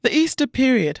The Easter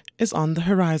period is on the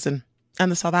horizon,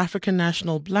 and the South African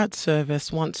National Blood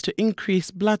Service wants to increase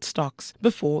blood stocks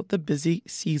before the busy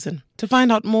season. To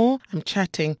find out more, I'm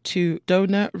chatting to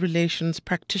donor relations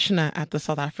practitioner at the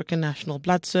South African National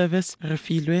Blood Service,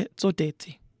 Refilwe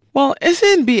Tsodetsi. Well,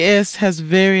 SANBS has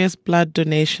various blood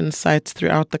donation sites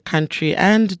throughout the country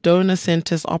and donor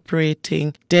centers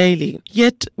operating daily.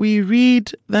 Yet we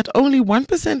read that only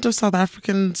 1% of South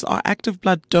Africans are active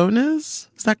blood donors.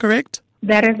 Is that correct?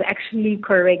 That is actually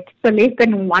correct. So less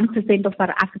than 1% of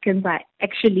South Africans are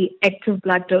actually active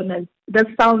blood donors. This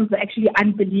sounds actually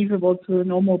unbelievable to a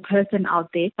normal person out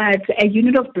there, but a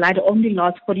unit of blood only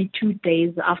lasts 42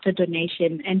 days after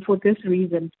donation, and for this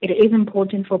reason, it is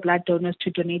important for blood donors to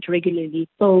donate regularly.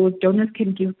 So donors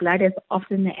can give blood as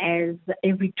often as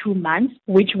every 2 months,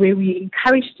 which way we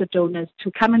encourage the donors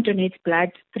to come and donate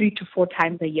blood 3 to 4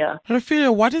 times a year.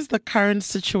 Rafila, what is the current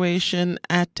situation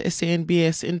at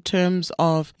SANBS in terms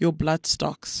of your blood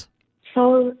stocks?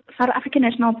 So South African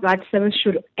National Blood Service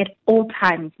should at all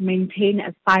times maintain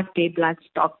a 5-day blood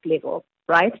stock level,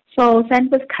 right? So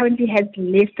SANBS currently has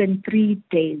less than 3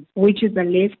 days, which is the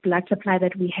less blood supply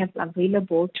that we have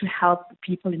available to help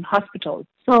people in hospitals.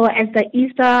 So as the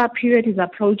Easter period is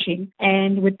approaching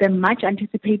and with the much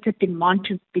anticipated demand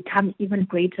to become even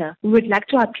greater, we would like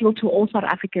to appeal to all South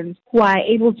Africans who are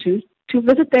able to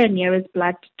visit their nearest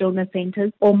blood donor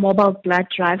centers or mobile blood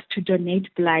drives to donate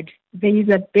blood. There is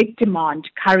a big demand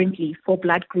currently for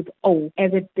blood group O,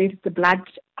 as it is the blood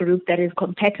group that is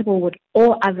compatible with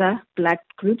all other blood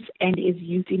groups and is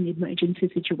used in emergency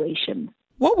situations.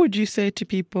 What would you say to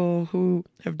people who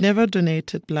have never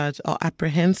donated blood, are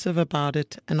apprehensive about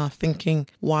it, and are thinking,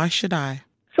 why should I?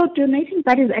 So donating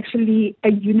blood is actually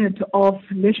a unit of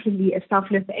literally a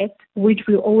selfless act, which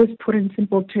we always put in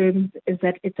simple terms is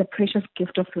that it's a precious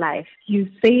gift of life. You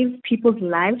save people's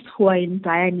lives who are in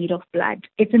dire need of blood.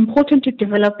 It's important to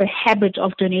develop a habit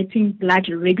of donating blood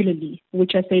regularly,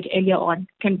 which I said earlier on,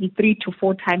 can be 3 to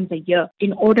 4 times a year,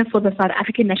 in order for the South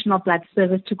African National Blood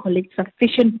Service to collect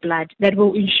sufficient blood that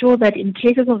will ensure that in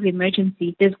cases of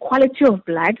emergency, there's quality of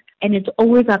blood and it's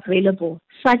always available,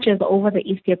 such as over the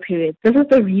Easter period. This is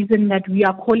the reason that we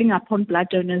are calling upon blood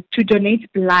donors to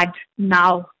donate blood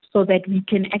now so that we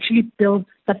can actually build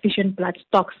sufficient blood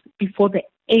stocks before the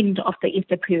end of the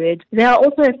Easter period. There are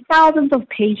also thousands of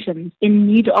patients in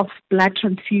need of blood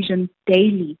transfusion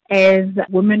daily, as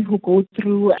women who go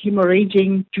through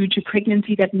hemorrhaging due to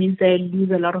pregnancy, that means they lose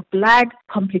a lot of blood,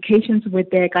 complications with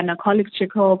their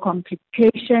gynecological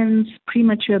complications,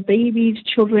 premature babies,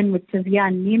 children with severe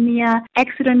anemia,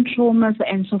 accident traumas,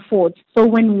 and so forth. So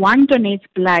when one donates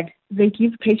blood, they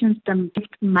give patients the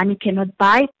gift money cannot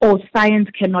buy or science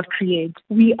cannot create.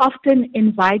 We often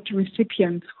invite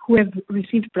recipients who have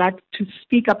received blood to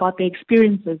speak about their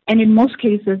experiences. And in most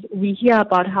cases, we hear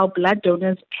about how blood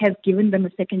donors have given them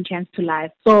a second chance to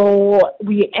life. So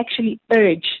we actually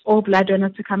urge all blood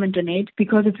donors to come and donate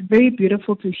because it's very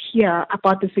beautiful to hear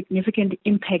about the significant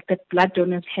impact that blood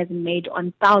donors have made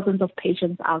on thousands of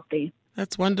patients out there.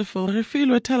 That's wonderful.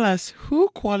 Refilwe, tell us, who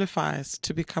qualifies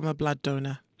to become a blood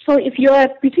donor? So if you're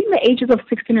between the ages of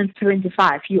 16 and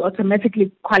 75, you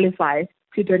automatically qualify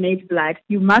to donate blood.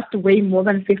 You must weigh more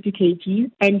than 50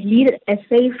 kgs and lead a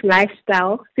safe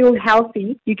lifestyle, feel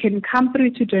healthy. You can come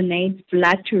through to donate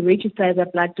blood to register as a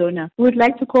blood donor. We would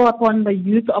like to call upon the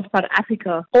youth of South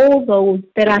Africa, all those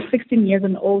that are 16 years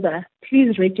and older,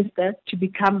 please register to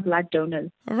become blood donors.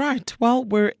 All right. Well,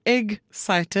 we're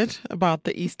excited about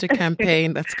the Easter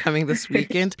campaign that's coming this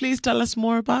weekend. Please tell us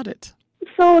more about it.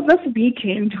 So this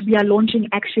weekend, we are launching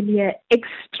actually an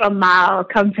extra mile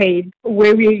campaign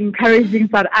where we're encouraging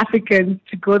South Africans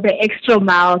to go the extra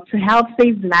mile to help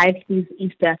save lives this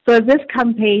Easter. So this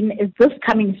campaign is this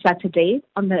coming Saturday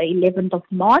on the 11th of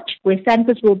March, where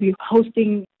SANBS will be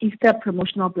hosting Easter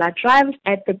promotional blood drives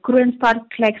at the Kroonstad,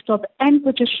 Klerksdorp and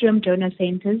Potchefstroom donor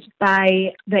centers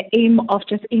by the aim of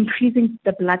just increasing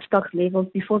the blood stock levels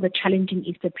before the challenging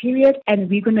Easter period. And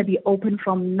we're going to be open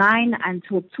from 9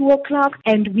 until 2 o'clock.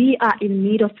 And we are in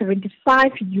need of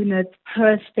 75 units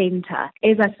per center.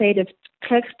 As I said, it's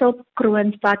Klerksdorp,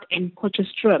 Kroonstad, and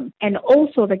Potchefstroom. And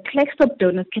also the Klerksdorp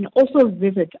donors can also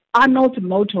visit Arnold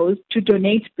Motors to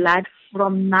donate blood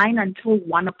from 9 until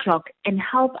 1 o'clock and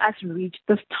help us reach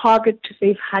this target to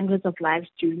save hundreds of lives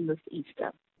during this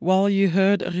Easter. Well, you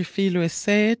heard Refilwe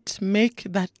say it. Make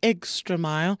that extra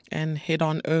mile and head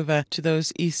on over to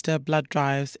those Easter blood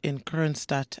drives in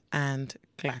Kroonstad and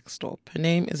Klerksdorp. Her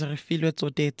name is Refilwe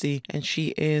Tsodetsi, and she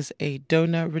is a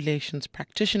donor relations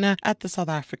practitioner at the South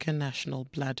African National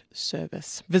Blood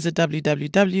Service. Visit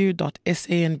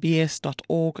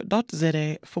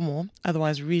www.sanbs.org.za for more.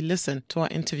 Otherwise, re-listen to our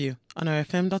interview on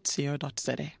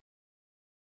ofm.co.za.